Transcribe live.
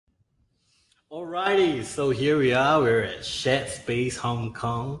Alrighty, so here we are. We're at Shared Space Hong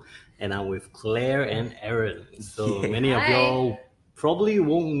Kong, and I'm with Claire and Aaron. So Yeah. many of Hi. y'all probably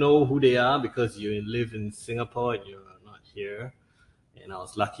won't know who they are because you live in Singapore and you're not here. And I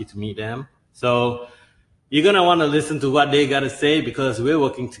was lucky to meet them. So you're gonna want to listen to what they gotta say because we're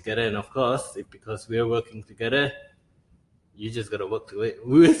working together, and of course, because we're working together, you just gotta work to it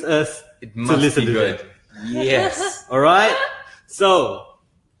with us It to must listen be to good. them. Yes. All right. So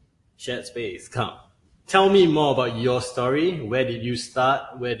Shared Space, come. Tell me more about your story. Where did you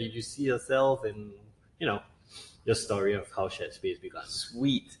start? Where did you see yourself? And, you know, your story of how Shared Space began.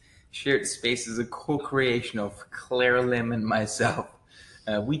 Sweet. Shared Space is a co-creation of Claire Lim and myself.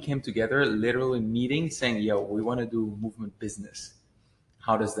 We came together literally meeting saying, yo, we want to do movement business.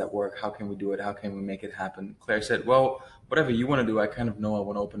 How does that work? How can we do it? How can we make it happen? Claire said, well, whatever you want to do, I kind of know I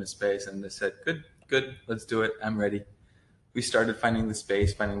want to open a space. And they said, good, let's do it. I'm ready. We started finding the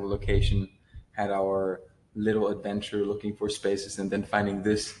space, finding the location, had our little adventure looking for spaces, and then finding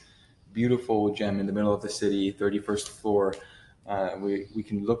this beautiful gem in the middle of the city, 31st floor. We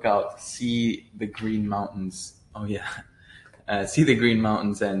can look out, see the green mountains. Oh yeah, see the green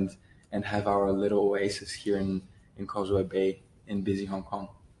mountains and have our little oasis here in Causeway Bay in busy Hong Kong.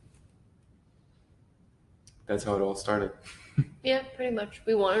 That's how it all started. Yeah, pretty much.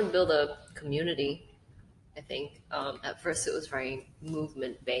 We wanted to build a community, I think. At first, it was very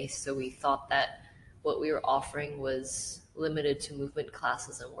movement based, so we thought that what we were offering was limited to movement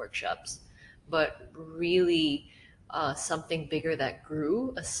classes and workshops. But really, something bigger that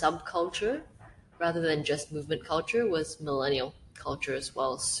grew, a subculture, rather than just movement culture, was millennial culture as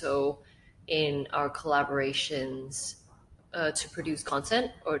well. So, in our collaborations, to produce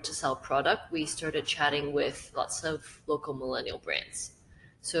content or to sell product, we started chatting with lots of local millennial brands.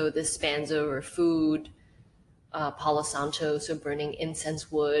 So this spans over food, Palo Santo, so burning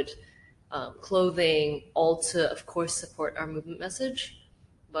incense wood, clothing, all to, of course, support our movement message.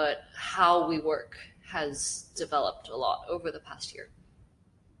 But how we work has developed a lot over the past year.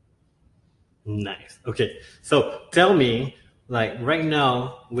 Nice. Okay. So tell me, like right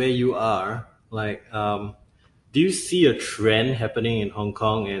now, where you are, do you see a trend happening in Hong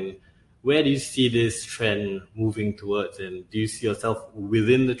Kong, and where do you see this trend moving towards? And do you see yourself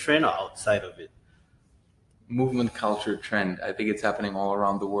within the trend or outside of it? Movement culture trend. I think it's happening all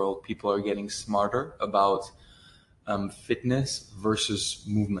around the world. People are getting smarter about fitness versus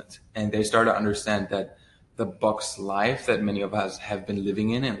movement, and they start to understand that the box life that many of us have been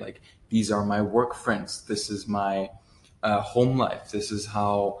living in, and like these are my work friends, this is my home life, this is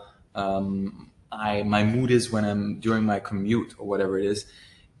how my mood is when I'm during my commute or whatever it is,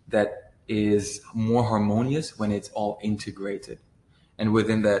 that is more harmonious when it's all integrated. And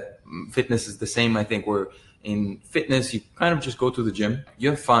within that, fitness is the same. I think where in fitness, you kind of just go to the gym, you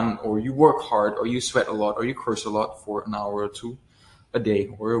have fun, or you work hard, or you sweat a lot, or you curse a lot for an hour or two a day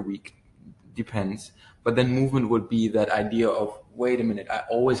or a week, depends. But then movement would be that idea of, wait a minute, I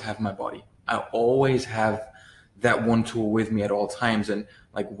always have my body. I always have that one tool with me at all times. And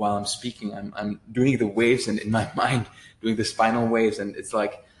like while I'm speaking, I'm doing the waves and in my mind doing the spinal waves. And it's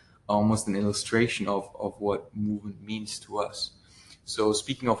like almost an illustration of what movement means to us. So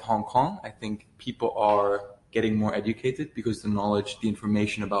speaking of Hong Kong, I think people are getting more educated because the knowledge, the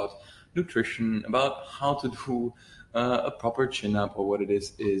information about nutrition, about how to do a proper chin up or what it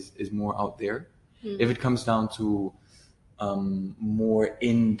is more out there. If it comes down to more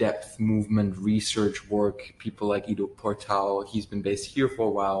in-depth movement research work, people like Ido Portal, he's been based here for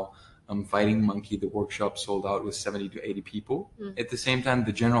a while. Fighting Monkey, the workshop sold out with 70 to 80 people. At the same time,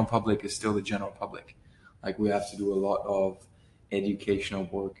 the general public is still the general public. Like we have to do a lot of educational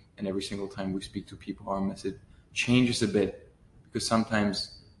work, and every single time we speak to people, our message changes a bit because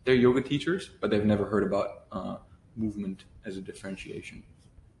sometimes they're yoga teachers, but they've never heard about movement as a differentiation.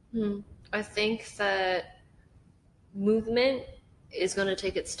 I think that movement is going to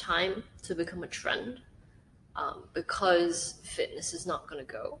take its time to become a trend because fitness is not going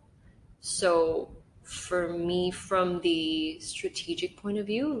to go. So for me, from the strategic point of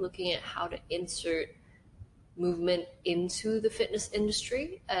view, looking at how to insert movement into the fitness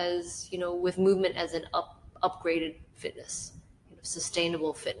industry, as you know, with movement as an upgraded fitness,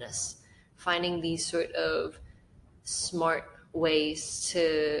 sustainable fitness, finding these sort of smart ways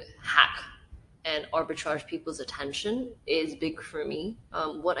to hack and arbitrage people's attention is big for me.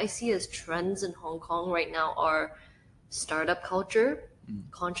 What I see as trends in Hong Kong right now are startup culture,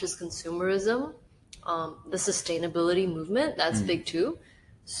 conscious consumerism, the sustainability movement, that's big too.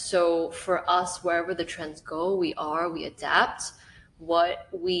 So for us, wherever the trends go, we adapt. What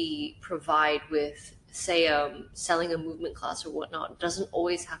we provide with, say, selling a movement class or whatnot doesn't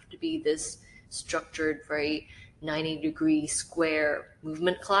always have to be this structured, very 90-degree square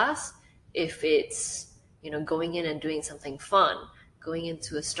movement class. If it's, going in and doing something fun, going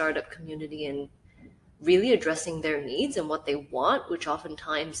into a startup community and really addressing their needs and what they want, which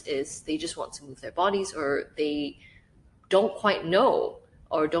oftentimes is they just want to move their bodies, or they don't quite know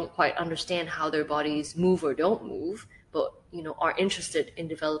or don't quite understand how their bodies move or don't move, but are interested in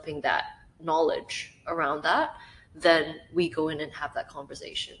developing that knowledge around that, then we go in and have that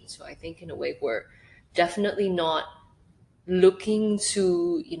conversation. So I think in a way we're definitely not looking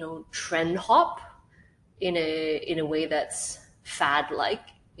to trend hop in a way that's fad like,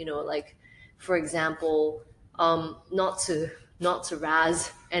 like, for example, not to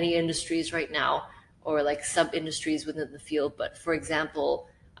razz any industries right now or like sub industries within the field, but for example,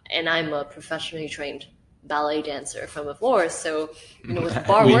 and I'm a professionally trained ballet dancer from before, so with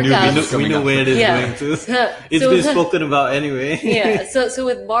bar workouts, we know where it is going to. It's been spoken about anyway. Yeah, so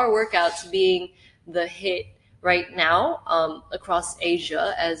with bar workouts being the hit right now across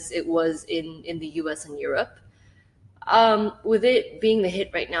Asia, as it was in the US and Europe, with it being the hit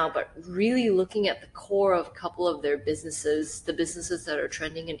right now, but really looking at the core of a couple of their businesses, the businesses that are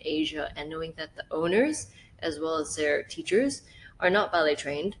trending in Asia, and knowing that the owners as well as their teachers are not ballet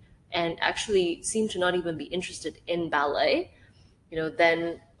trained and actually seem to not even be interested in ballet,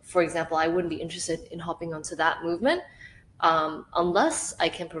 then, for example, I wouldn't be interested in hopping onto that movement unless I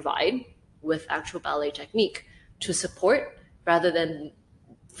can provide with actual ballet technique to support rather than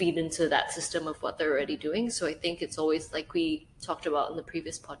feed into that system of what they're already doing. So I think it's always, like we talked about in the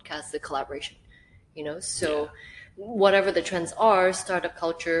previous podcast, the collaboration, so whatever the trends are, startup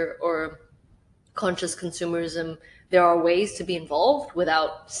culture or conscious consumerism, there are ways to be involved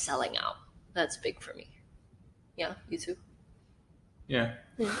without selling out. That's big for me. Yeah, you too? Yeah.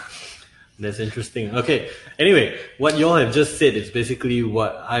 That's interesting. Okay. Anyway, what y'all have just said is basically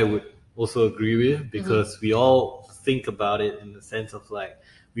what I would also agree with, because we all think about it in the sense of like,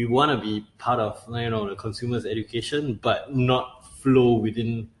 we want to be part of, the consumer's education, but not flow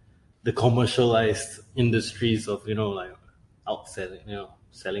within the commercialized industries of, like outselling,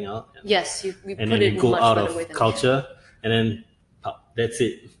 selling out. Yes, we and put then it you in go much out better of way than culture, and then that's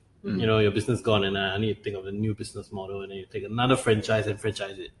it. Your business gone, and I need to think of a new business model, and then you take another franchise and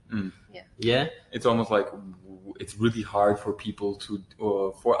franchise it. Yeah. It's almost like it's really hard for people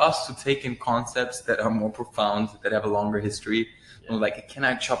for us to take in concepts that are more profound, that have a longer history. Like, can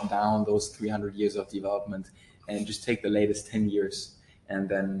I chop down those 300 years of development and just take the latest 10 years and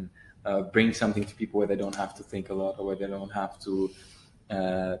then bring something to people where they don't have to think a lot, or where they don't have to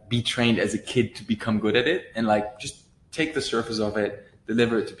be trained as a kid to become good at it, and like just take the surface of it,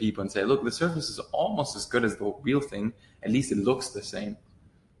 deliver it to people and say, look, the surface is almost as good as the real thing. At least it looks the same.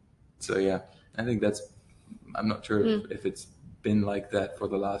 So yeah, I think I'm not sure if it's been like that for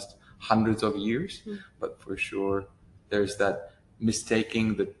the last hundreds of years, but for sure there's that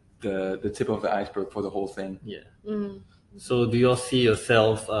mistaking the tip of the iceberg for the whole thing. Yeah. So do you all see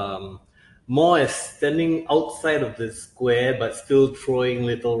yourself more as standing outside of the square, but still throwing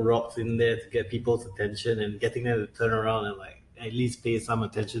little rocks in there to get people's attention and getting them to turn around and like at least pay some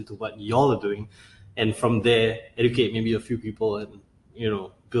attention to what y'all are doing, and from there educate maybe a few people and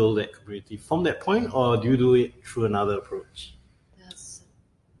build that community from that point? Or do you do it through another approach? That's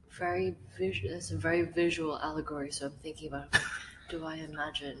a very visual allegory. So I'm thinking about it. Do I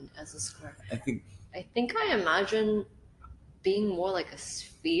imagine as a square? I think I imagine being more like a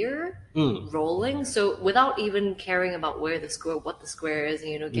sphere rolling. So without even caring about what the square is,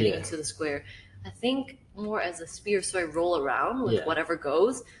 and getting into the square, I think more as a sphere. So I roll around with whatever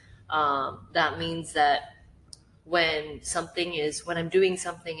goes. That means that when I'm doing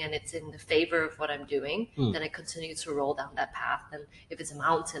something and it's in the favor of what I'm doing, then I continue to roll down that path. And if it's a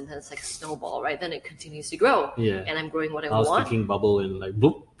mountain, then it's like a snowball, right? Then it continues to grow. Yeah. And I'm growing what I want. I was thinking bubble and like,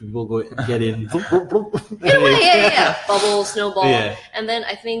 boop, people go get in. Boop, boop, boop. Yeah. Bubble, snowball. Yeah. And then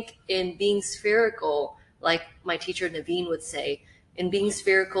I think in being spherical, like my teacher Naveen would say, in being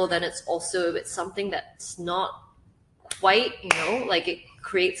spherical, then it's something that's not quite, like it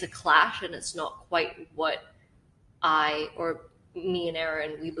creates a clash and it's not quite what I or me and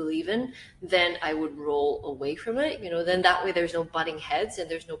Aaron we believe in, then I would roll away from it. Then that way there's no butting heads and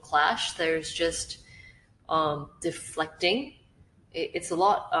there's no clash. There's just deflecting. It's a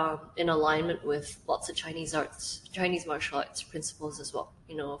lot in alignment with lots of Chinese martial arts principles as well.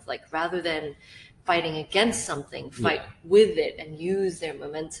 Of like, rather than fighting against something, fight with it and use their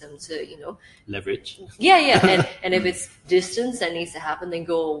momentum to leverage. Yeah. And if it's distance that needs to happen, then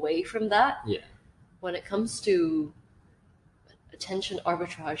go away from that. Yeah. When it comes to attention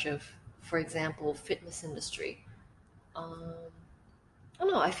arbitrage of, for example, fitness industry, I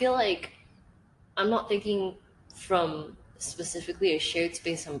don't know. I feel like I'm not thinking from specifically a shared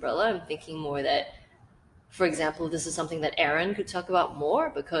space umbrella. I'm thinking more that, for example, this is something that Aaron could talk about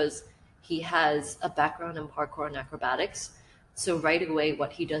more because he has a background in parkour and acrobatics. So right away,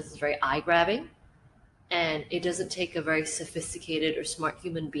 what he does is very eye-grabbing, and it doesn't take a very sophisticated or smart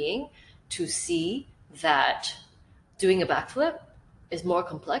human being to see that doing a backflip is more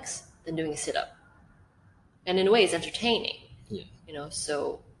complex than doing a sit-up. And in a way, it's entertaining. Yeah. You know,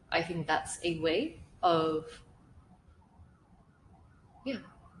 so I think that's a way of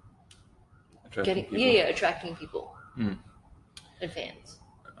attracting people and fans.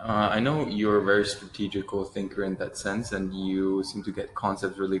 I know you're a very strategical thinker in that sense, and you seem to get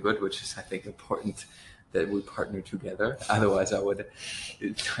concepts really good, which is, I think, important that we partner together. Otherwise, I would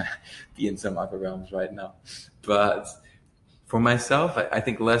be in some other realms right now. But for myself, I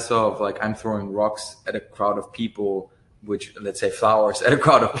think less of like I'm throwing rocks at a crowd of people, which, let's say, flowers at a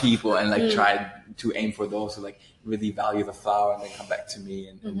crowd of people, and like try to aim for those who like really value the flower and then come back to me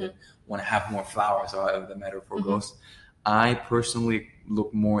and then want to have more flowers, or however the metaphor goes. I personally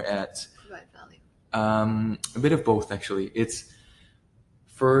look more at Provide value. a bit of both, actually. It's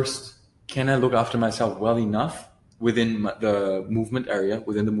first, can I look after myself well enough within the movement area,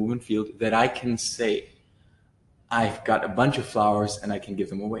 within the movement field, that I can say, I've got a bunch of flowers and I can give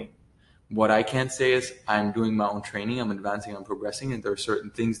them away. What I can't say is I'm doing my own training, I'm advancing, I'm progressing, and there are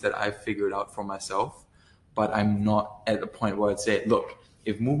certain things that I've figured out for myself, but I'm not at the point where I'd say, look,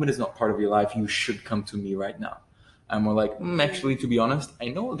 if movement is not part of your life, you should come to me right now. I'm more like, actually, to be honest, I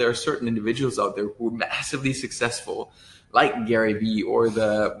know there are certain individuals out there who are massively successful, like Gary Vee or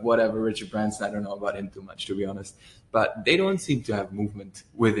the whatever Richard Branson. I don't know about him too much, to be honest, but they don't seem to have movement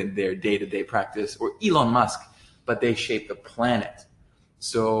within their day-to-day practice, or Elon Musk, but they shape the planet.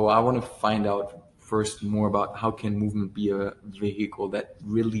 So I want to find out first more about how can movement be a vehicle that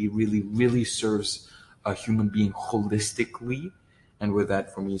really, really, really serves a human being holistically. And with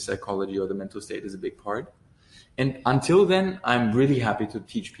that, for me, psychology or the mental state is a big part. And until then, I'm really happy to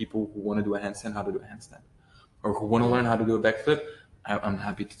teach people who want to do a handstand how to do a handstand, or who want to learn how to do a backflip. I'm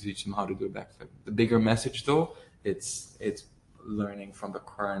happy to teach them how to do a backflip. The bigger message, though, it's learning from the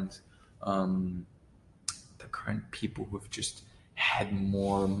current people who have just had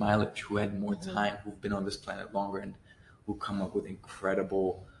more mileage, who had more time, who've been on this planet longer, and who come up with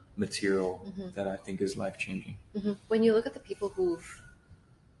incredible material that I think is life-changing. When you look at the people who've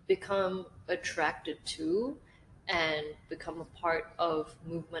become attracted to and become a part of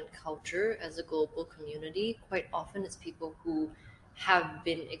movement culture as a global community, quite often it's people who have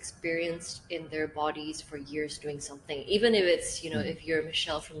been experienced in their bodies for years doing something. Even if it's, if you're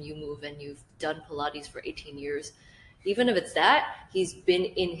Michelle from You Move and you've done Pilates for 18 years, even if it's that, he's been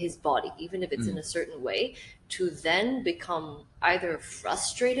in his body, even if it's in a certain way, to then become either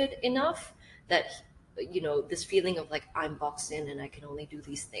frustrated enough that, this feeling of like, I'm boxed in and I can only do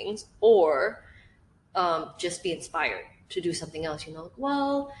these things, or just be inspired to do something else.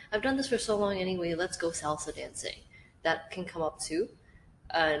 Well, I've done this for so long anyway, let's go salsa dancing. That can come up too.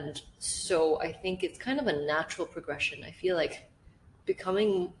 And so I think it's kind of a natural progression. I feel like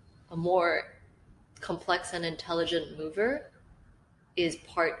becoming a more complex and intelligent mover is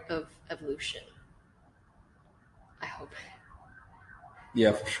part of evolution. I hope.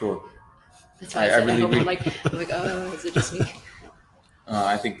 Yeah, for sure. That's why I said really I hope. I'm like, oh, is it just me?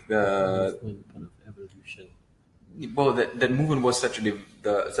 I think evolution. Well, that movement was such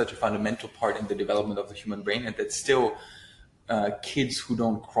a fundamental part in the development of the human brain, and that still kids who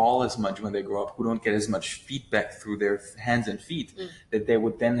don't crawl as much when they grow up, who don't get as much feedback through their hands and feet, that they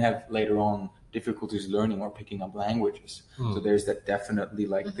would then have later on difficulties learning or picking up languages. So there's that definitely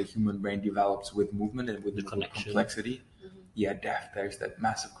the human brain develops with movement and with the complexity. Yeah, there's that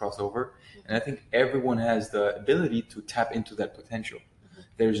massive crossover. And I think everyone has the ability to tap into that potential.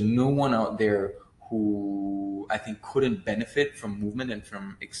 There's no one out there who I think couldn't benefit from movement and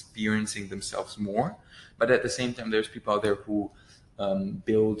from experiencing themselves more. But at the same time, there's people out there who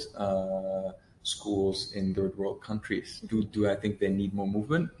build schools in third world countries. Do I think they need more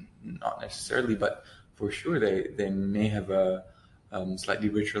movement? Not necessarily, but for sure they may have a slightly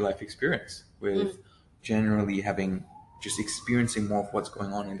richer life experience with generally just experiencing more of what's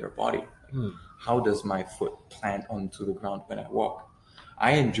going on in their body. How does my foot plant onto the ground when I walk?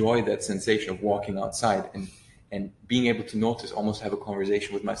 I enjoy that sensation of walking outside and being able to notice, almost have a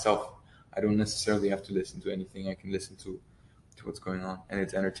conversation with myself. I don't necessarily have to listen to anything. I can listen to what's going on, and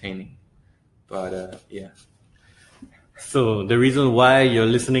it's entertaining. But yeah. So the reason why you're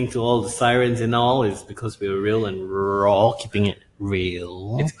listening to all the sirens and all is because we're real and raw, keeping it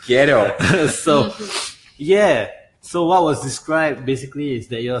real. It's ghetto. So, yeah. So what was described basically is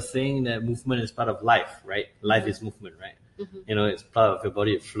that you're saying that movement is part of life, right? Life is movement, right? You know, it's part of your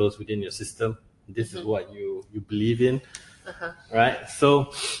body. It flows within your system. This is what you believe in, right?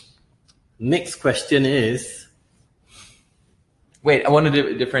 So next question is, Wait, I want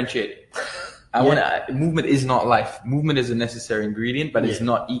to differentiate. Movement is not life. Movement is a necessary ingredient, but it's Yeah.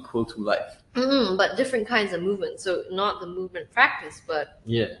 not equal to life. But different kinds of movement. So not the movement practice, but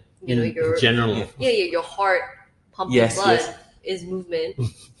yeah, You know, in your- general. your heart pumping Yes, blood yes. is movement.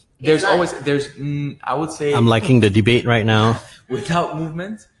 There's life. always I would say I'm liking the debate right now. without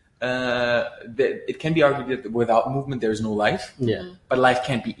movement, it can be argued that without movement there's no life. Yeah. But life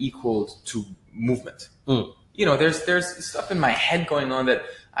can't be equal to movement. You know, there's stuff in my head going on that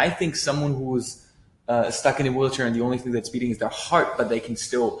I think someone who's stuck in a wheelchair and the only thing that's beating is their heart, but they can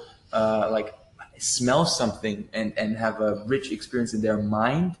still like smell something and have a rich experience in their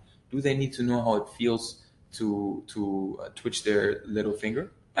mind. Do they need to know how it feels to twitch their little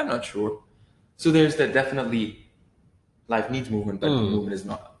finger? I'm not sure. So there's that definitely. Life needs movement, but movement is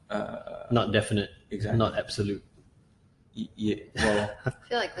not. Not definite. Exactly. Not absolute. Yeah. Well. I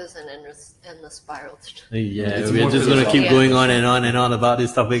feel like there's an endless spiral. Yeah, It's we're more just going to keep philosophical. going on and on and on about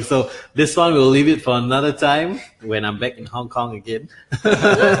this topic. So this one we'll leave it for another time when I'm back in Hong Kong again.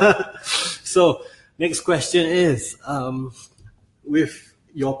 So next question is, with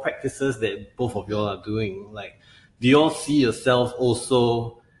your practices that both of y'all are doing, like, do y'all see yourself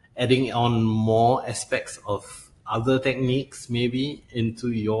also adding on more aspects of other techniques maybe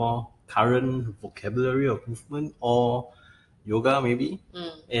into your current vocabulary of movement or yoga maybe?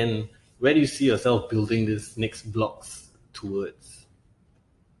 And where do you see yourself building these next blocks towards?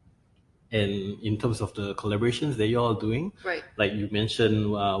 And in terms of the collaborations that you're all doing, Right. like you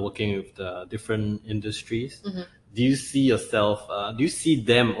mentioned, working with the different industries, do you see yourself, do you see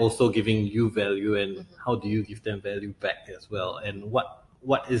them also giving you value, and how do you give them value back as well? And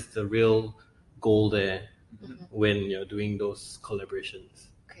what is the real goal there when you're doing those collaborations?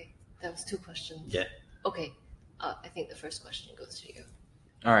 Okay, that was 2 questions. Yeah. Okay, I think the first question goes to you.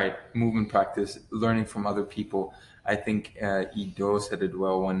 All right, movement practice, learning from other people. I think Ido said it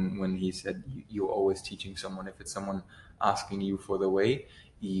well when he said you're always teaching someone. If it's someone asking you for the way,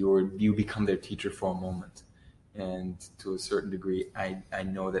 you become their teacher for a moment. And to a certain degree, I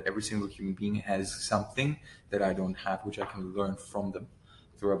know that every single human being has something that I don't have, which I can learn from them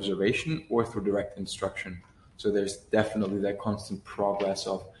through observation or through direct instruction. So there's definitely that constant progress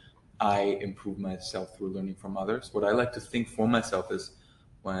of I improve myself through learning from others. What I like to think for myself is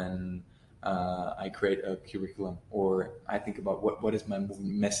when I create a curriculum, or I think about what is my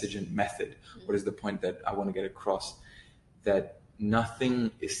movement message and method, what is the point that I want to get across, that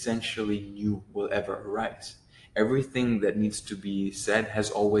nothing essentially new will ever arise. Everything that needs to be said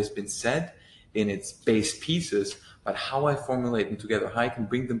has always been said in its base pieces, but how I formulate them together, how I can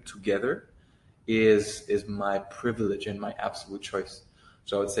bring them together is my privilege and my absolute choice.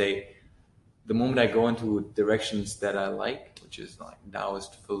 So I would say the moment I go into directions that I like, which is like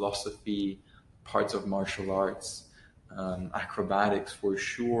Taoist philosophy, parts of martial arts, acrobatics for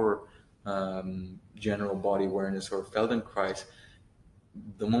sure, general body awareness or Feldenkrais,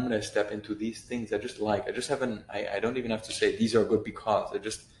 the moment I step into these things, I don't even have to say these are good because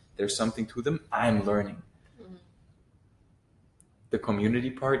there's something to them. I'm learning. The community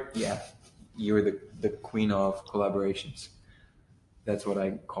part, yeah, you're the queen of collaborations. That's what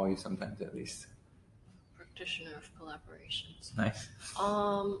I call you sometimes, at least. Practitioner of collaborations. Nice.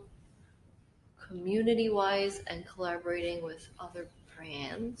 Community-wise and collaborating with other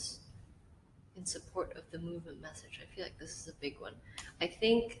brands in support of the movement message. I feel like this is a big one. I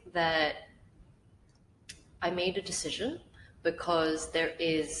think that I made a decision because there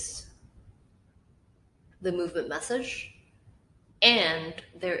is the movement message and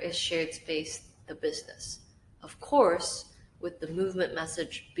there is shared space, the business. Of course, with the movement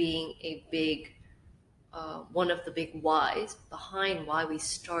message being a big, one of the big whys behind why we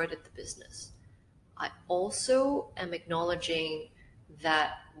started the business. I also am acknowledging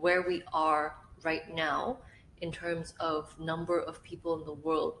that where we are right now in terms of number of people in the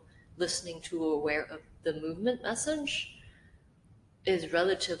world listening to or aware of the movement message is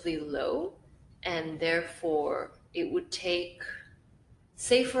relatively low, and therefore it would take,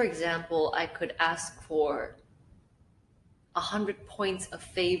 say for example, I could ask for 100 points of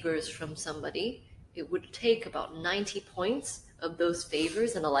favors from somebody. It would take about 90 points of those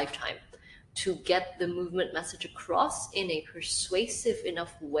favors in a lifetime to get the movement message across in a persuasive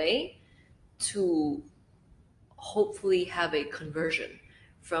enough way to hopefully have a conversion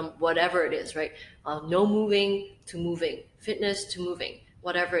from whatever it is, right? No moving to moving, fitness to moving,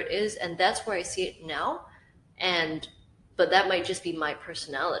 whatever it is. And that's where I see it now. But that might just be my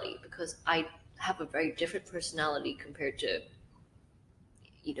personality, because I have a very different personality compared to,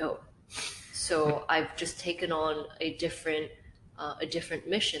 so I've just taken on a different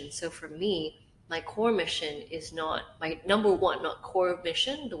mission. So for me, my core mission is not my number one, not core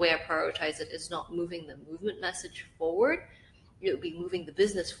mission. The way I prioritize it is not moving the movement message forward. It would be moving the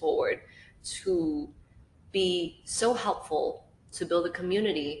business forward to be so helpful, to build a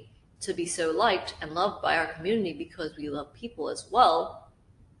community, to be so liked and loved by our community, because we love people as well,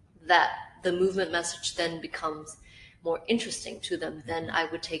 that the movement message then becomes more interesting to them. Then I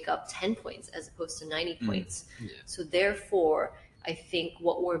would take up 10 points as opposed to 90 points. Yeah. So therefore, I think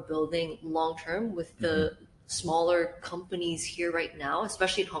what we're building long-term with the smaller companies here right now,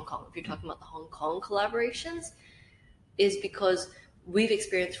 especially in Hong Kong, if you're talking about the Hong Kong collaborations, is because we've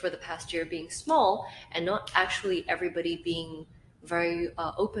experienced for the past year being small and not actually everybody being very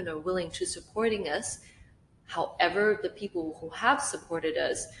open or willing to supporting us. However, the people who have supported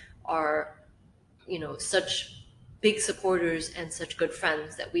us are, such big supporters and such good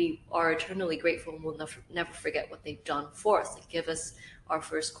friends that we are eternally grateful, and we'll never forget what they've done for us. They give us our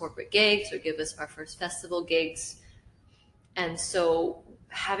first corporate gigs or give us our first festival gigs. And so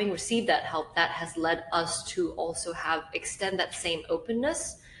having received that help, that has led us to also extend that same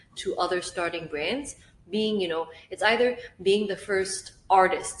openness to other starting brands. Being, it's either being the first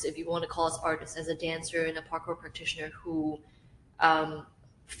artists, if you want to call us artists, as a dancer and a parkour practitioner who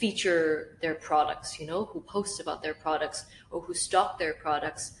feature their products, who post about their products, or who stock their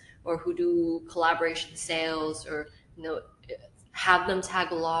products, or who do collaboration sales, or, have them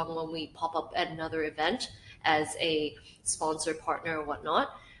tag along when we pop up at another event as a sponsor partner or whatnot.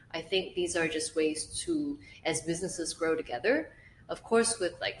 I think these are just ways to, as businesses grow together, of course,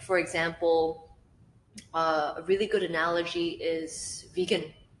 with for example, a really good analogy is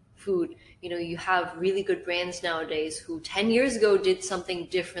vegan food. You have really good brands nowadays who 10 years ago did something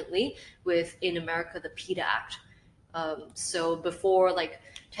differently with, in America, the PETA Act. So before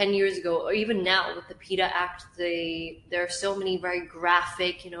 10 years ago, or even now with the PETA Act, there are so many very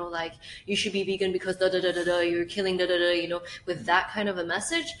graphic, you should be vegan because da-da-da-da-da, you're killing da-da-da, with that kind of a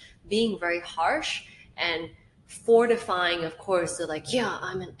message, being very harsh and fortifying, of course, the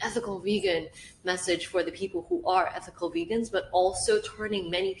I'm an ethical vegan message for the people who are ethical vegans, but also turning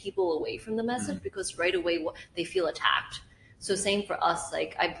many people away from the message because right away they feel attacked. So same for us.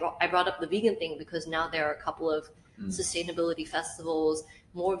 I brought up the vegan thing because now there are a couple of sustainability festivals,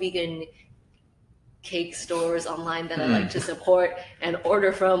 more vegan cake stores online that I like to support and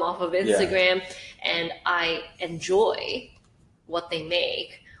order from off of Instagram. And I enjoy what they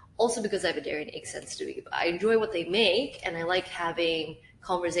make. Also because I have a dairy and egg sensitivity, but I enjoy what they make and I like having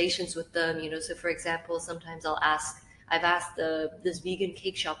conversations with them, so for example, sometimes I've asked this vegan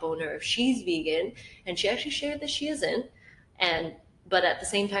cake shop owner if she's vegan, and she actually shared that she isn't. But at the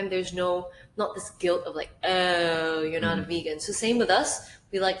same time, there's not this guilt of oh, you're not a vegan. So same with us,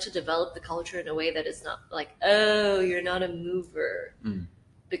 we like to develop the culture in a way that it's not oh, you're not a mover.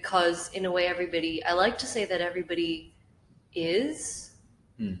 Because in a way, I like to say that everybody is.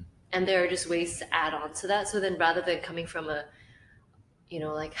 And there are just ways to add on to that. So then rather than coming from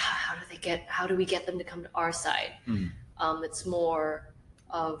how do we get them to come to our side? It's more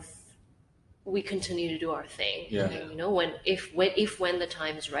of, we continue to do our thing. And, when the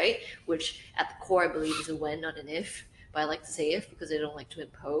time's right, which at the core I believe is a when, not an if, but I like to say if because I don't like to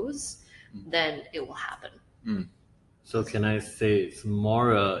impose, then it will happen. So can I say it's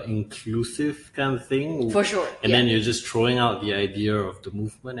more inclusive kind of thing? For sure. And then you're just throwing out the idea of the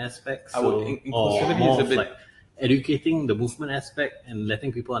movement aspect. So, inclusivity is a bit educating the movement aspect and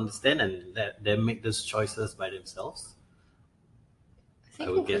letting people understand and let them make those choices by themselves. I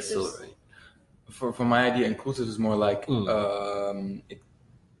would guess so, right? For my idea, inclusive is more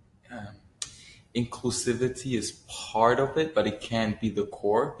inclusivity is part of it, but it can't be the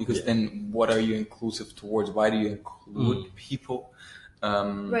core, because then what are you inclusive towards? Why do you include people?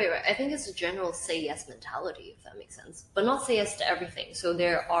 Right. I think it's a general say yes mentality, if that makes sense, but not say yes to everything. So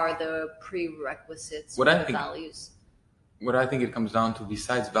there are the prerequisites, values. What I think it comes down to,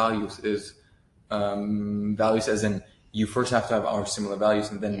 besides values, is values as in you first have to have our similar values,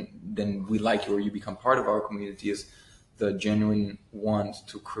 and then we like you or you become part of our community, is the genuine want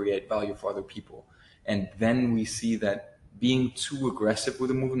to create value for other people. And then we see that being too aggressive with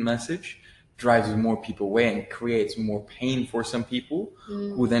a movement message drives more people away and creates more pain for some people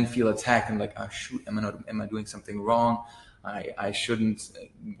who then feel attacked and shoot, am I doing something wrong? I shouldn't,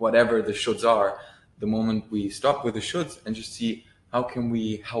 whatever the shoulds are. The moment we stop with the shoulds and just see how can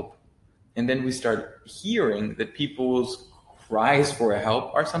we help, and then we start hearing that people's cries for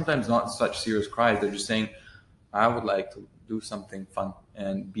help are sometimes not such serious cries. They're just saying, I would like to do something fun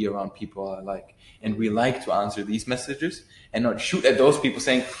and be around people I like. And we like to answer these messages and not shoot at those people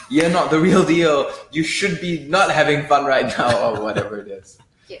saying, you're not the real deal. You should be not having fun right now, or whatever it is.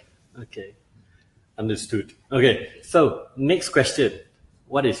 Yeah. Okay. Understood. Okay. So next question.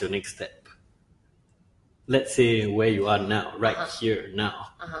 What is your next step? Let's say where you are now, right here now.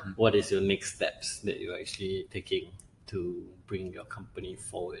 What is your next steps that you're actually taking to bring your company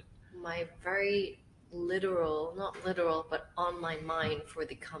forward? My very literal, not literal, but on my mind for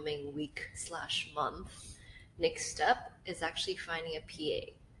the coming week/month, next step is actually finding a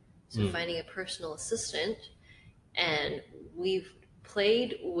PA. So finding a personal assistant. And we've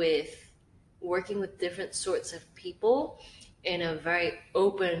played with working with different sorts of people in a very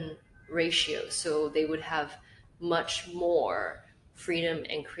open ratio. So they would have much more freedom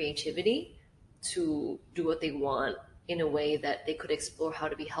and creativity to do what they want in a way that they could explore how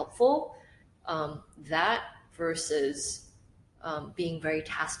to be helpful. That versus being very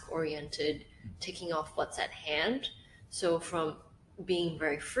task-oriented, ticking off what's at hand. So from being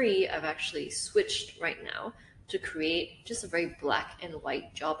very free, I've actually switched right now to create just a very black and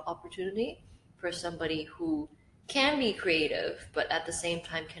white job opportunity for somebody who can be creative, but at the same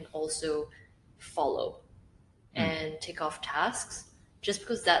time can also follow and tick off tasks, just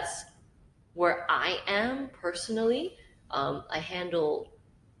because that's where I am personally. I handle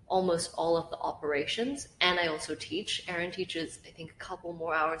almost all of the operations, and I also teach. Aaron teaches, I think, a couple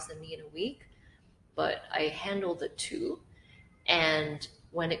more hours than me in a week, but I handle the two. And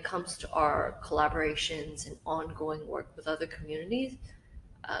when it comes to our collaborations and ongoing work with other communities,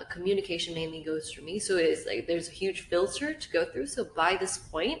 communication mainly goes through me. So it's like there's a huge filter to go through. So by this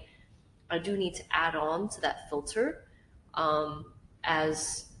point, I do need to add on to that filter.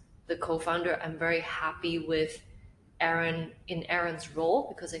 As the co-founder, I'm very happy with Aaron in Aaron's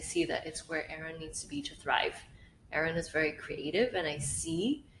role, because I see that it's where Aaron needs to be to thrive. Aaron is very creative, and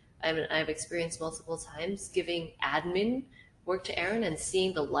I've experienced multiple times giving admin work to Aaron and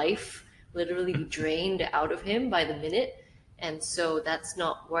seeing the life literally be drained out of him by the minute. And so that's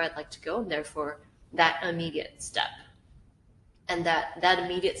not where I'd like to go, and therefore that immediate step. And that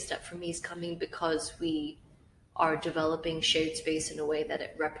immediate step for me is coming because we are developing shared space in a way that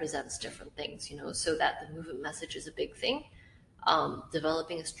it represents different things, so that the movement message is a big thing.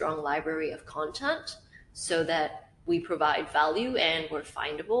 Developing a strong library of content so that we provide value and we're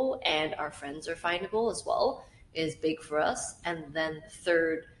findable and our friends are findable as well is big for us. And then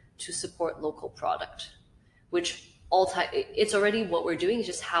third, to support local product, which it's already what we're doing,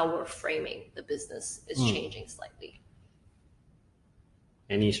 just how we're framing the business is changing slightly.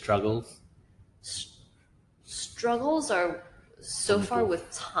 Any struggles? Struggles are so far with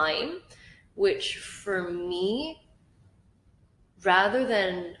time, which for me, rather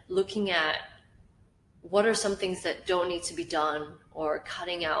than looking at what are some things that don't need to be done or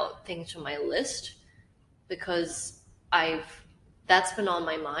cutting out things from my list, because that's been on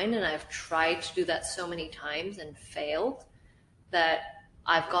my mind and I've tried to do that so many times and failed, that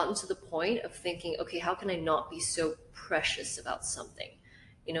I've gotten to the point of thinking, okay, how can I not be so precious about something?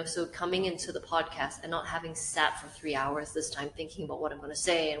 So coming into the podcast and not having sat for 3 hours this time thinking about what I'm going to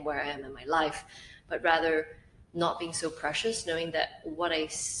say and where I am in my life, but rather not being so precious, knowing that what I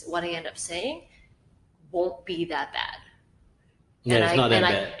end up saying won't be that bad. Yeah, it's not that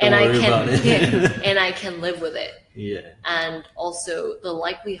bad. Don't worry about it. And I can live with it. Yeah. And also the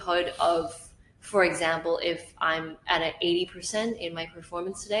likelihood of, for example, if I'm at an 80% in my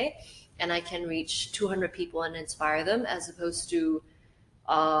performance today and I can reach 200 people and inspire them, as opposed to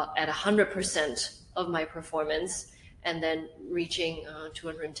at 100% of my performance and then reaching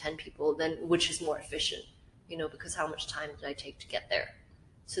 210 people, then which is more efficient, because how much time did I take to get there?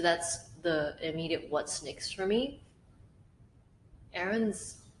 So that's the immediate what's next for me.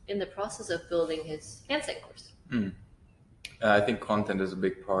 Aaron's in the process of building his handstand course. I think content is a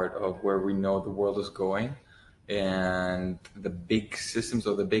big part of where we know the world is going, and the big systems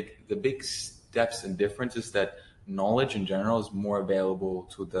or the big steps and differences that knowledge in general is more available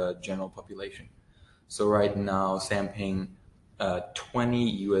to the general population. So right now, Sam paying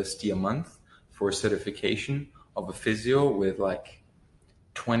 $20 USD a month for certification of a physio with like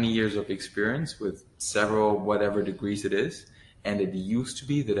 20 years of experience with several whatever degrees it is. And it used to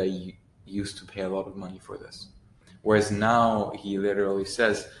be that I used to pay a lot of money for this. Whereas now he literally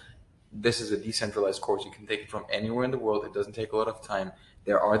says, this is a decentralized course. You can take it from anywhere in the world. It doesn't take a lot of time.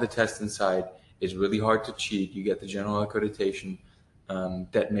 There are the tests inside. It's really hard to cheat. You get the general accreditation.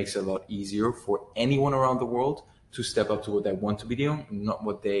 That makes it a lot easier for anyone around the world to step up to what they want to be doing, not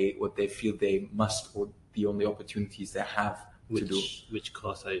what they feel they must, or the only opportunities they have to do. Which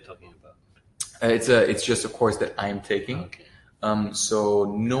course are you talking about? It's just a course that I'm taking. Okay. So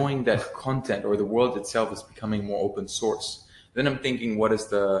knowing that content or the world itself is becoming more open source, then I'm thinking, what is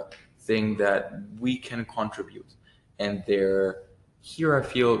the thing that we can contribute? And here I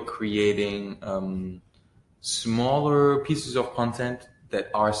feel creating smaller pieces of content that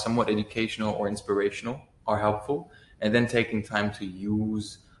are somewhat educational or inspirational are helpful, and then taking time to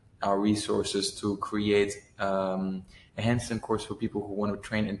use our resources to create a handstand course for people who want to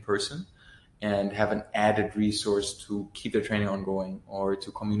train in person and have an added resource to keep their training ongoing or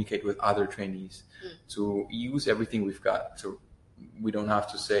to communicate with other trainees, to use everything we've got. So we don't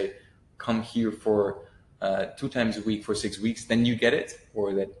have to say, come here for 2 times a week for 6 weeks, then you get it,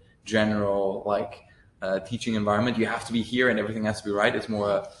 or that general teaching environment. You have to be here and everything has to be right. It's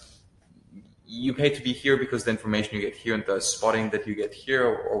more you pay to be here because the information you get here and the spotting that you get here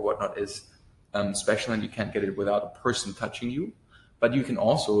or whatnot is special, and you can't get it without a person touching you. But you can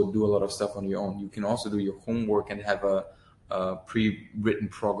also do a lot of stuff on your own. You can also do your homework and have a pre-written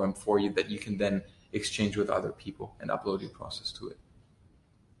program for you that you can then exchange with other people and upload your process to it.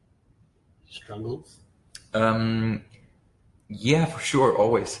 Struggles? Yeah, for sure,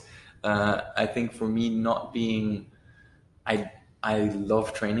 always. I think for me, not being, I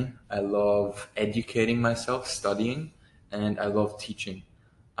love training. I love educating myself, studying, and I love teaching.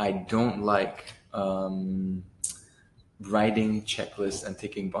 I don't like writing checklists and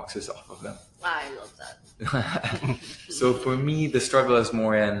ticking boxes off of them. I love that. So for me, the struggle is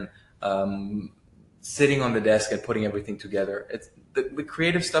more in sitting on the desk and putting everything together. It's the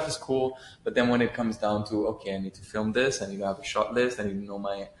creative stuff is cool, but then when it comes down to, okay, I need to film this, I need to have a shot list, I need to know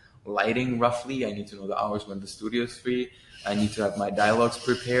my lighting roughly, I need to know the hours when the studio is free, I need to have my dialogues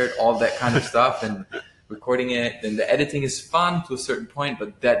prepared, all that kind of stuff, and recording it. Then the editing is fun to a certain point,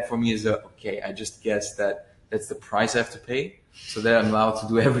 but that for me is okay, I just guess that's the price I have to pay, so that I'm allowed to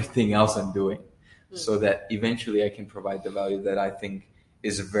do everything else I'm doing, so that eventually I can provide the value that I think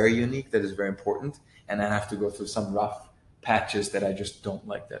is very unique, that is very important, and I have to go through some rough patches that I just don't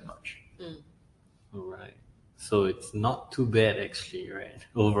like that much. All right. So it's not too bad actually, right?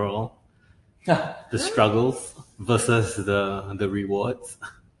 Overall, the struggles versus the rewards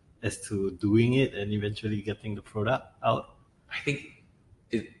as to doing it and eventually getting the product out.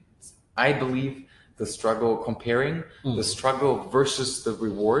 I believe the struggle, comparing the struggle versus the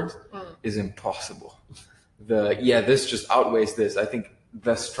reward is impossible. This just outweighs this. I think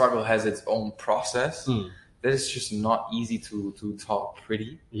the struggle has its own process that is just not easy to talk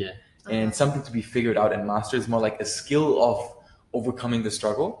pretty. Yeah. And something to be figured out and mastered. Is more like a skill of overcoming the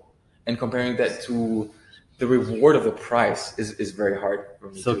struggle, and comparing that to the reward of the price is very hard for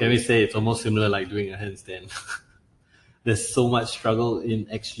me. So can we say it's almost similar like doing a handstand? There's so much struggle in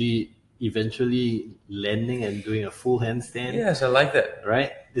actually eventually landing and doing a full handstand. Yes, I like that.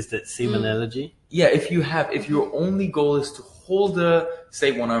 Right? Is that same analogy? Yeah, if your only goal is to hold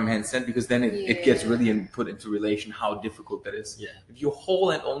say one-arm handstand, because then it gets really put into relation how difficult that is. Yeah. If your whole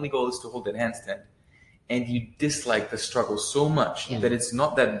and only goal is to hold that handstand, and you dislike the struggle so much that it's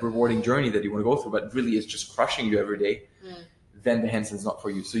not that rewarding journey that you want to go through, but really it's just crushing you every day, then the handstand's not for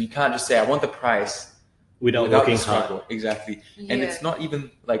you. So you can't just say, I want the price Without working the struggle. hard. Exactly. Yeah. And it's not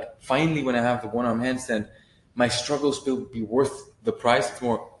even like, finally when I have the one-arm handstand, my struggles will be worth the price. It's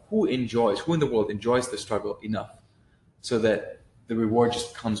more who in the world enjoys the struggle enough so that the reward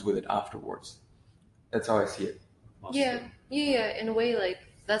just comes with it afterwards. That's how I see it. Yeah. In a way, like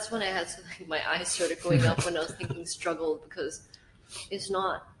that's when I had to, my eyes started going up when I was thinking struggle, because it's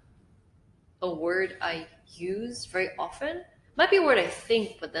not a word I use very often. Might be a word I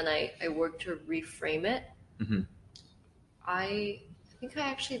think, but then I work to reframe it. Mm-hmm. I think I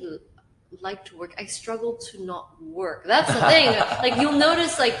actually like to work. I struggle to not work. That's the thing. Like you'll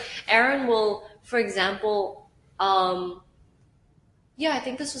notice, like Aaron will, for example, I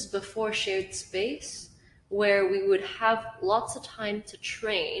think this was before Shared Space, where we would have lots of time to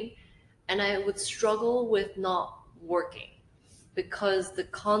train, and I would struggle with not working because the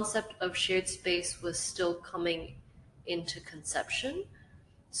concept of shared space was still coming into conception.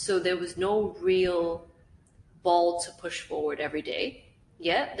 So there was no real ball to push forward every day.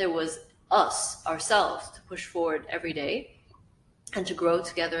 Yet there was ourselves, to push forward every day and to grow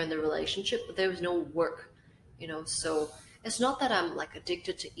together in the relationship, but there was no work, so it's not that I'm like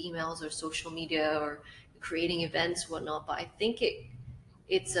addicted to emails or social media or creating events, whatnot, but I think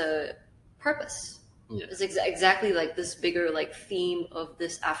it's a purpose. Yeah. It's exactly like this bigger like theme of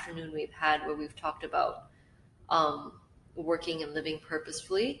this afternoon we've had, where we've talked about working and living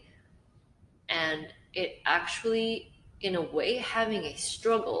purposefully, and it actually, in a way, having a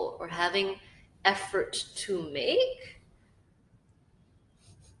struggle or having effort to make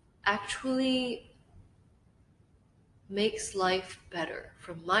actually makes life better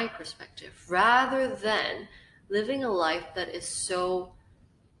from my perspective, rather than living a life that is so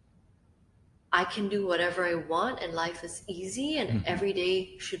I can do whatever I want and life is easy and every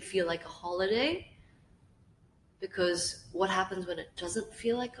day should feel like a holiday. Because what happens when it doesn't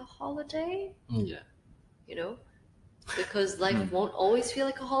feel like a holiday? Yeah. You know? Because life won't always feel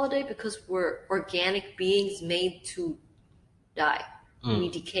like a holiday because we're organic beings made to die. We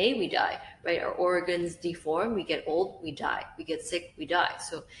decay, we die, right? Our organs deform, we get old, we die. We get sick, we die.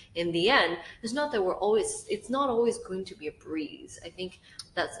 So in the end, it's not that it's not always going to be a breeze. I think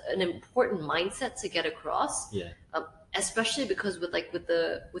that's an important mindset to get across. Yeah. Especially because with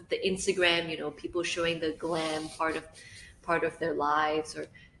the Instagram, you know, people showing the glam part of their lives, or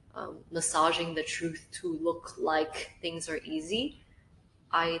massaging the truth to look like things are easy.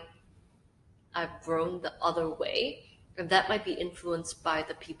 I've grown the other way, and that might be influenced by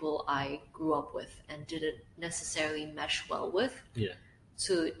the people I grew up with and didn't necessarily mesh well with. Yeah.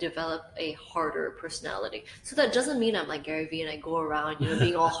 To develop a harder personality. So that doesn't mean I'm like Gary Vee and I go around, you know,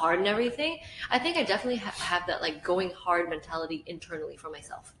 being all hard and everything. I think I definitely have that like going hard mentality internally for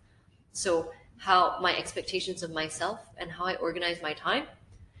myself. So how my expectations of myself and how I organize my time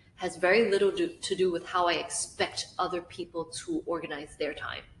has very little to do with how I expect other people to organize their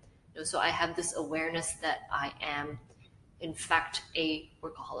time. You know, so I have this awareness that I am, in fact, a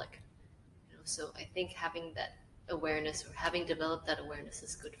workaholic. You know, so I think having that awareness, or having developed that awareness,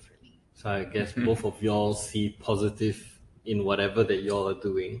 is good for me. So I guess both of y'all see positive in whatever that y'all are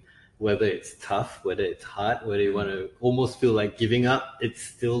doing, whether it's tough, whether it's hard, whether you want to almost feel like giving up, it's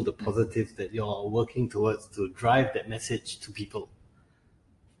still the positive that y'all are working towards to drive that message to people.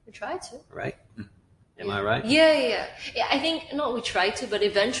 We try to. Right? Am I right? Yeah. I think not we try to, but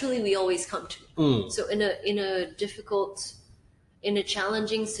eventually we always come to. So in a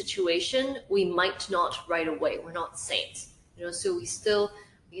challenging situation, we might not right away. We're not saints, you know. So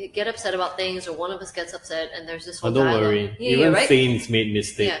we get upset about things, or one of us gets upset, and there's this whole don't dialogue. worry. Yeah, Even right? saints made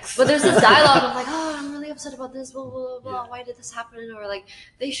mistakes. But there's this dialogue of like, oh, I'm really upset about this, blah blah blah. Why did this happen? Or like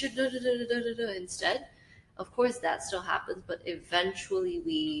they should da da da da da da. Instead, of course, that still happens, but eventually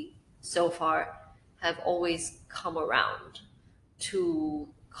we, so far, have always come around to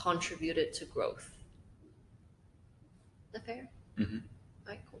contribute it to growth. Is that fair? Mm-hmm. All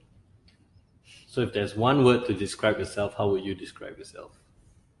right, cool. So if there's one word to describe yourself, how would you describe yourself?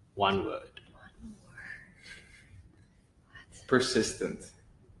 One word. Persistent.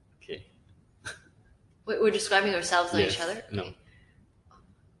 Okay. Wait, we're describing ourselves, not Yes. each other? No. Okay.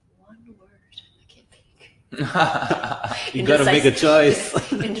 One word. I can't think. You gotta make a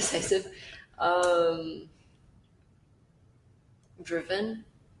choice. Indecisive. Driven.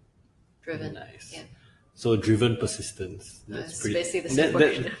 Nice. Yeah. So driven persistence. It's basically the same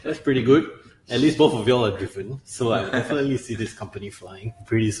word. That's pretty good. At least both of y'all are driven. So I definitely see this company flying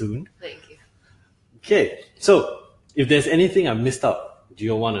pretty soon. Thank you. Okay. So if there's anything I missed out, do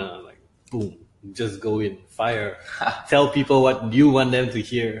you want to like, boom, just go in, fire, tell people what you want them to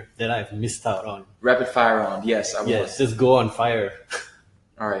hear that I've missed out on? Rapid fire round. Yes, I will. Yes, just go on fire.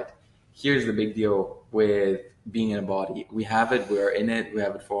 All right. Here's the big deal with being in a body. We have it, we're in it, we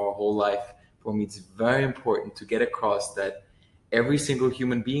have it for our whole life. For me, it's very important to get across that every single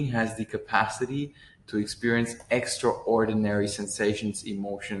human being has the capacity to experience extraordinary sensations,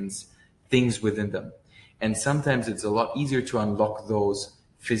 emotions, things within them. And sometimes it's a lot easier to unlock those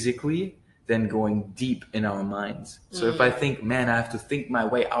physically than going deep in our minds. So if I think, man, I have to think my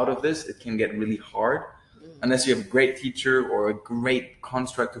way out of this, it can get really hard unless you have a great teacher or a great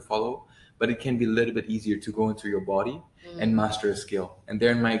construct to follow. But it can be a little bit easier to go into your body and master a skill. And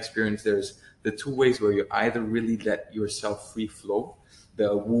there, in my experience, there's the two ways where you either really let yourself free flow,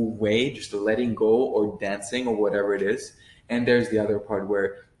 the Wu Wei, just the letting go or dancing or whatever it is. And there's the other part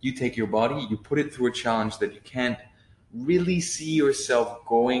where you take your body, you put it through a challenge that you can't really see yourself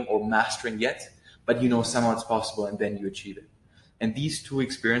going or mastering yet, but you know somehow it's possible, and then you achieve it. And these two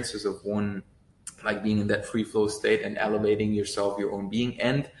experiences of one, like being in that free flow state and elevating yourself, your own being,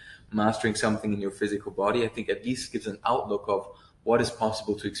 and mastering something in your physical body, I think at least gives an outlook of what is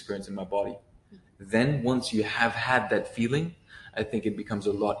possible to experience in my body. Then once you have had that feeling, I think it becomes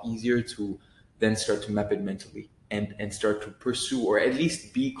a lot easier to then start to map it mentally and start to pursue, or at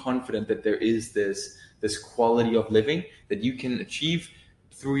least be confident that there is this quality of living that you can achieve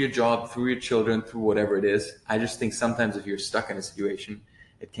through your job, through your children, through whatever it is. I just think sometimes if you're stuck in a situation,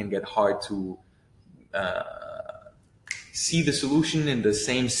 it can get hard to see the solution in the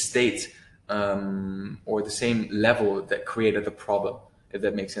same state or the same level that created the problem, if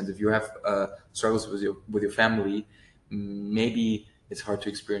that makes sense. If you have struggles with your family, maybe it's hard to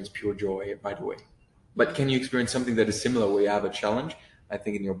experience pure joy right away. But can you experience something that is similar where you have a challenge? I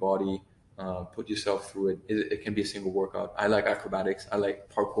think in your body, put yourself through it. It can be a single workout. I like acrobatics. I like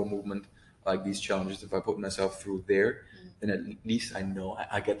parkour movement. I like these challenges. If I put myself through there, then at least I know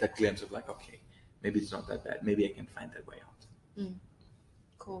I get that glimpse of like, okay, maybe it's not that bad. Maybe I can find that way out.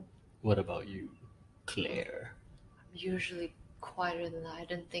 Cool. What about you, Claire? I'm usually quieter than that. I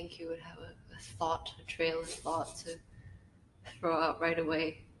didn't think you would have a trail of thought to throw out right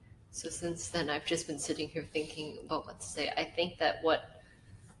away. So since then, I've just been sitting here thinking about what to say. I think that what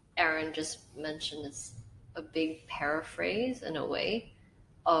Aaron just mentioned is a big paraphrase in a way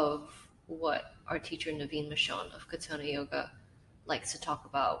of what our teacher Naveen Michon of Katonah Yoga likes to talk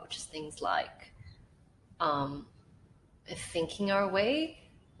about, which is things like thinking our way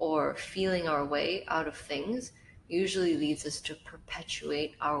or feeling our way out of things usually leads us to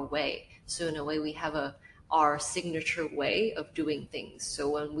perpetuate our way. So in a way, we have our signature way of doing things. So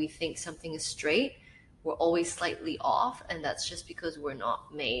when we think something is straight, we're always slightly off, and that's just because we're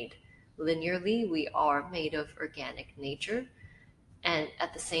not made linearly. We are made of organic nature. And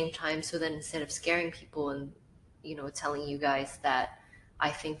at the same time, so then instead of scaring people and, telling you guys that I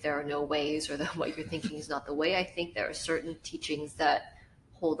think there are no ways or that what you're thinking is not the way, I think there are certain teachings that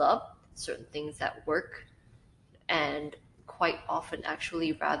hold up, certain things that work, and quite often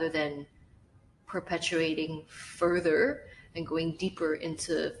actually, rather than perpetuating further and going deeper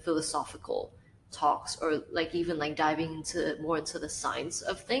into philosophical talks or even diving more into the science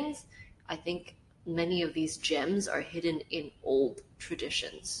of things, I think many of these gems are hidden in old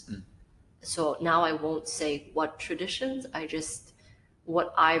traditions. So now I won't say what traditions,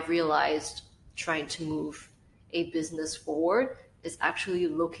 what I've realized trying to move a business forward is actually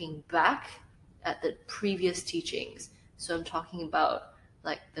looking back at the previous teachings. So I'm talking about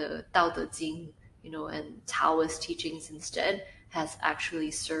the Tao Te Ching, and Taoist teachings instead has actually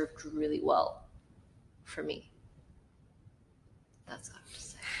served really well for me. That's what I have to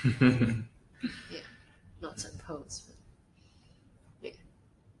say. Yeah, not to impose, but yeah.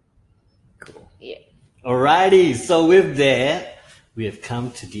 Cool. Yeah. Alrighty, so with that, we have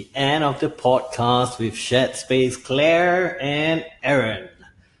come to the end of the podcast with Shared Space, Claire and Aaron.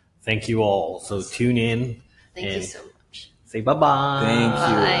 Thank you all. So tune in. Thank you so much. Say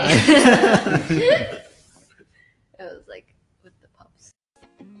bye-bye. Thank you. It was with the pups.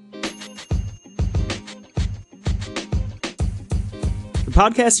 The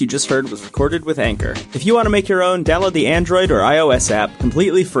podcast you just heard was recorded with Anchor. If you want to make your own, download the Android or iOS app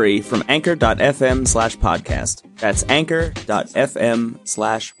completely free from anchor.fm/podcast. That's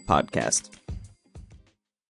anchor.fm/podcast.